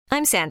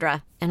I'm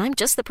Sandra, and I'm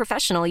just the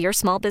professional your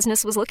small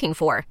business was looking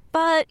for.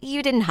 But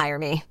you didn't hire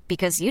me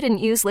because you didn't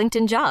use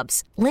LinkedIn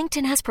Jobs.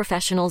 LinkedIn has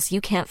professionals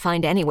you can't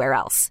find anywhere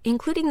else,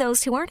 including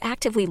those who aren't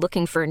actively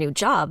looking for a new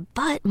job,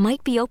 but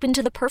might be open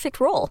to the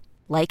perfect role,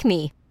 like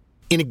me.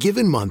 In a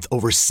given month,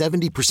 over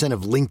 70%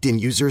 of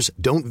LinkedIn users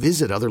don't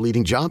visit other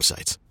leading job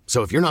sites.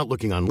 So if you're not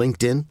looking on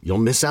LinkedIn, you'll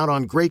miss out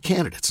on great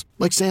candidates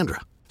like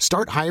Sandra.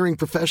 Start hiring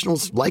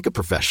professionals like a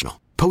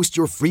professional. Post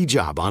your free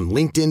job on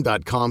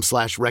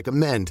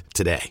linkedin.com/recommend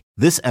today.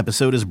 This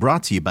episode is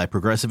brought to you by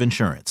Progressive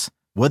Insurance.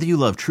 Whether you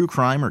love true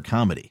crime or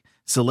comedy,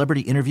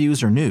 celebrity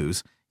interviews or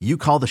news, you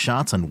call the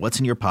shots on what's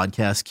in your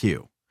podcast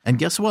queue. And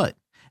guess what?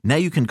 Now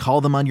you can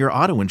call them on your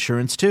auto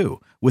insurance too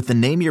with the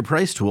Name Your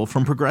Price tool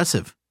from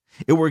Progressive.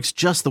 It works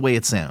just the way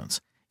it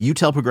sounds. You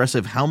tell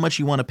Progressive how much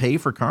you want to pay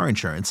for car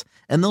insurance,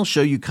 and they'll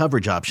show you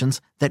coverage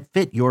options that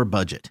fit your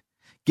budget.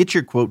 Get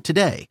your quote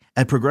today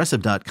at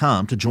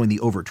Progressive.com to join the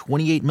over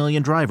 28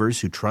 million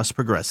drivers who trust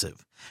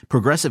Progressive.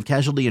 Progressive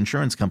Casualty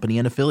Insurance Company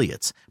and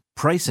Affiliates.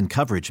 Price and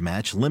coverage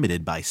match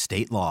limited by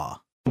state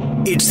law.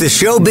 It's the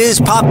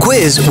Showbiz Pop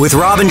Quiz with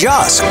Robin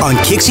Joss on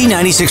Kixie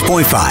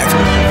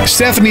 96.5.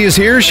 Stephanie is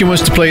here. She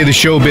wants to play the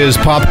Showbiz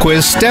Pop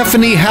Quiz.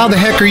 Stephanie, how the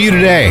heck are you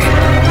today?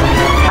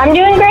 I'm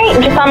doing great.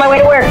 I'm just on my way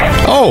to work.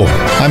 Oh,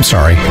 I'm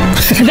sorry.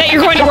 That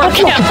you're going to work.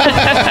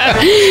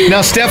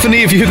 Now,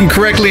 Stephanie, if you can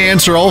correctly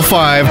answer all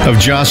 5 of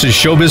Joss's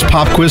Showbiz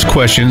Pop Quiz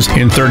questions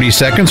in 30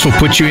 seconds, we'll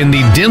put you in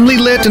the dimly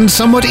lit and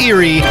somewhat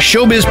eerie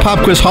Showbiz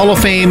Pop Quiz Hall of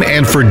Fame.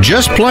 And for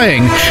just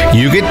playing,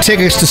 you get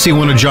tickets to see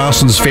one of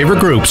Jocelyn's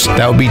favorite groups.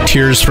 That would be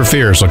Tears for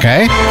Fears,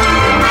 okay?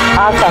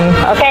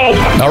 Awesome. Okay.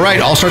 All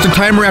right, I'll start the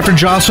timer after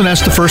Jocelyn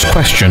asks the first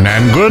question.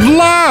 And good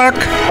luck.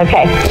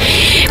 Okay.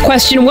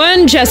 Question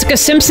 1. Jessica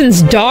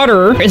Simpson's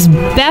daughter is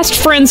best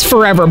friends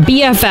forever,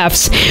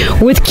 BFFs,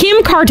 with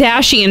Kim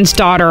Kardashian's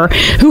daughter,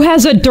 who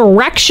has a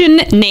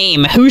direction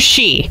name. Who's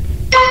she?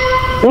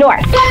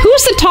 North.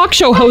 Who's the talk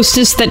show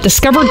hostess that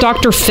discovered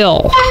Dr.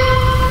 Phil?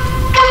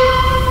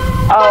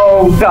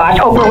 Oh, gosh.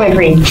 Oprah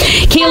Winfrey.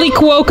 Kaylee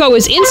Cuoco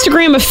is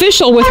Instagram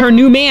official with her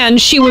new man.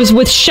 She was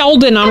with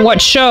Sheldon on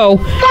what show?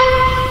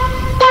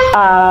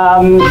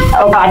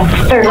 Oh, God.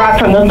 Third Rock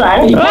from the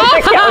Sun. Who's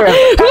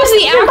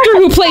the actor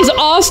who plays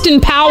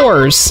Austin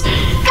Powers?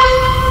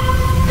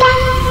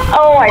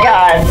 Oh, my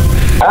God.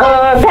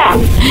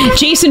 Pass.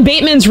 Jason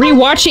Bateman's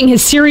rewatching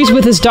his series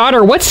with his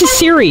daughter. What's his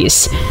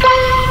series? Pass.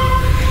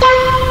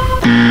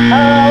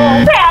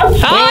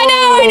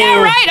 I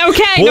know, right?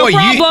 Okay, Boy,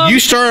 no problem. you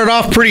started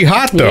off pretty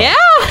hot, though. Yeah.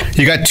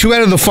 You got 2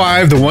 out of the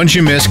 5, the ones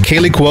you missed.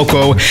 Kaylee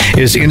Cuoco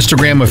is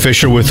Instagram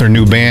official with her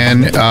new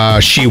band.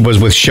 She was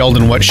with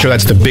Sheldon What Show?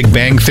 That's The Big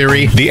Bang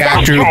Theory. The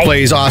actor who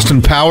plays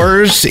Austin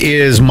Powers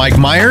is Mike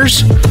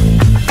Myers.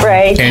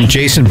 Right. And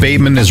Jason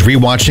Bateman is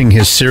rewatching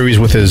his series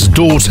with his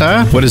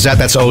daughter. What is that?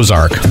 That's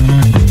Ozark.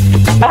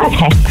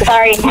 Okay.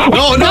 Sorry.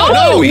 No,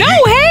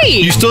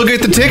 hey. You still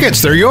get the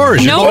tickets. They're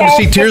yours. You're going to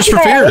see Tears for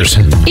Fears.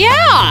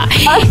 Yeah.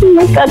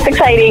 That's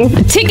exciting.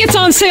 Tickets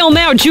on sale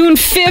now. June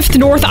 5th,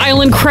 North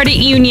Island Credit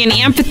Union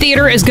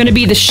Amphitheater is going to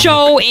be the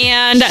show,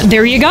 and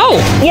there you go.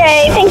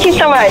 Yay. Thank you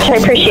so much. I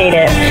appreciate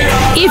it.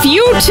 If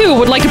you, too,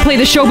 would like to play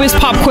the Showbiz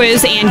Pop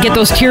Quiz and get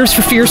those Tears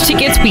for Fears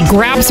tickets, we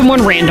grab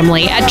someone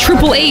randomly at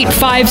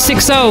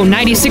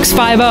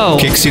 888-560-9650.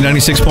 Kixie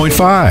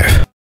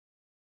 96.5.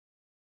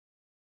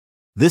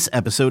 This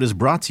episode is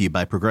brought to you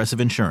by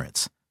Progressive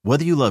Insurance.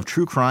 Whether you love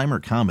true crime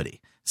or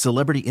comedy,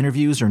 celebrity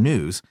interviews or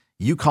news,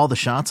 you call the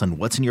shots on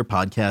what's in your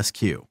podcast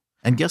queue.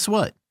 And guess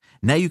what?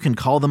 Now you can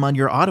call them on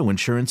your auto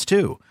insurance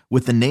too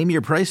with the Name Your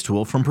Price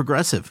tool from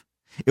Progressive.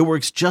 It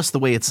works just the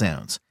way it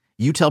sounds.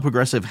 You tell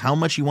Progressive how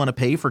much you want to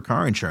pay for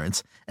car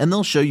insurance, and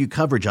they'll show you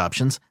coverage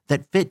options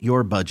that fit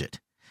your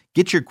budget.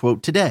 Get your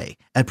quote today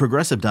at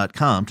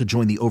Progressive.com to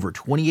join the over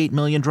 28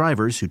 million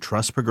drivers who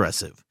trust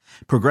Progressive.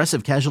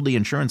 Progressive Casualty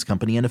Insurance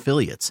Company and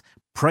Affiliates.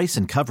 Price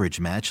and coverage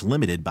match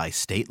limited by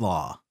state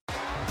law.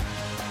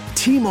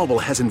 T-Mobile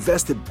has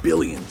invested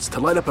billions to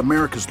light up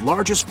America's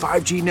largest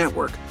 5G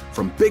network,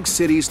 from big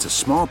cities to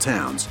small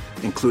towns,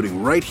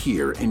 including right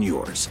here in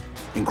yours.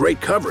 And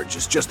great coverage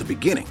is just the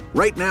beginning.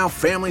 Right now,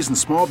 families and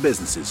small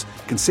businesses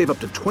can save up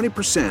to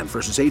 20%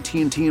 versus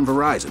AT&T and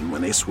Verizon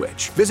when they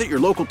switch. Visit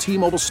your local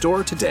T-Mobile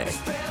store today.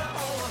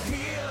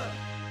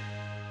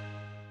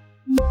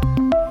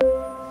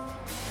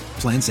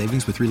 Plan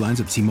savings with 3 lines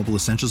of T-Mobile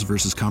Essentials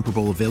versus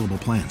comparable available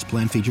plans.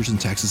 Plan features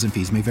and taxes and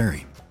fees may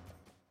vary.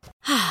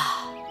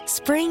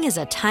 Spring is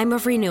a time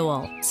of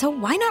renewal, so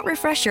why not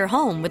refresh your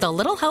home with a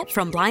little help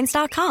from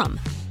Blinds.com?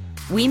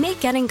 We make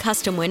getting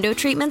custom window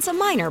treatments a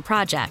minor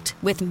project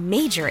with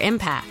major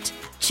impact.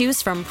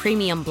 Choose from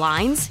premium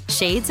blinds,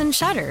 shades, and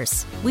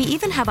shutters. We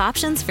even have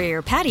options for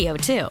your patio,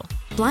 too.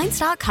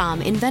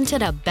 Blinds.com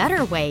invented a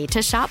better way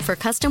to shop for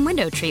custom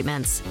window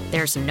treatments.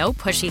 There's no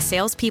pushy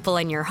salespeople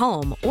in your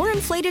home or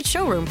inflated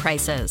showroom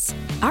prices.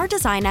 Our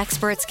design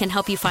experts can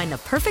help you find the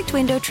perfect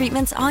window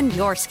treatments on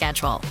your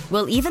schedule.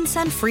 We'll even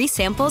send free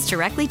samples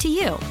directly to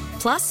you.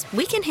 Plus,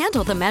 we can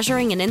handle the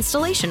measuring and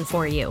installation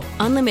for you.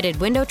 Unlimited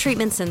window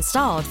treatments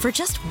installed for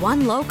just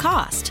one low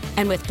cost.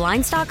 And with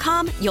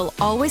Blinds.com, you'll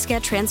always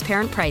get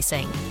transparent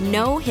pricing.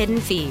 No hidden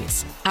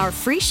fees. Our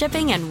free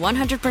shipping and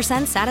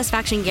 100%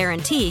 satisfaction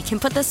guarantee can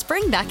put the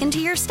spring back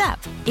into your step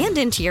and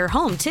into your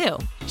home, too.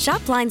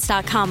 Shop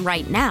Blinds.com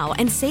right now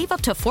and save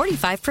up to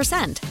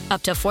 45%.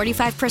 Up to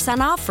 45%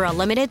 off for a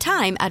limited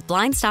time at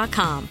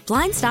Blinds.com.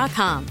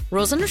 Blinds.com.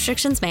 Rules and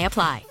restrictions may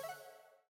apply.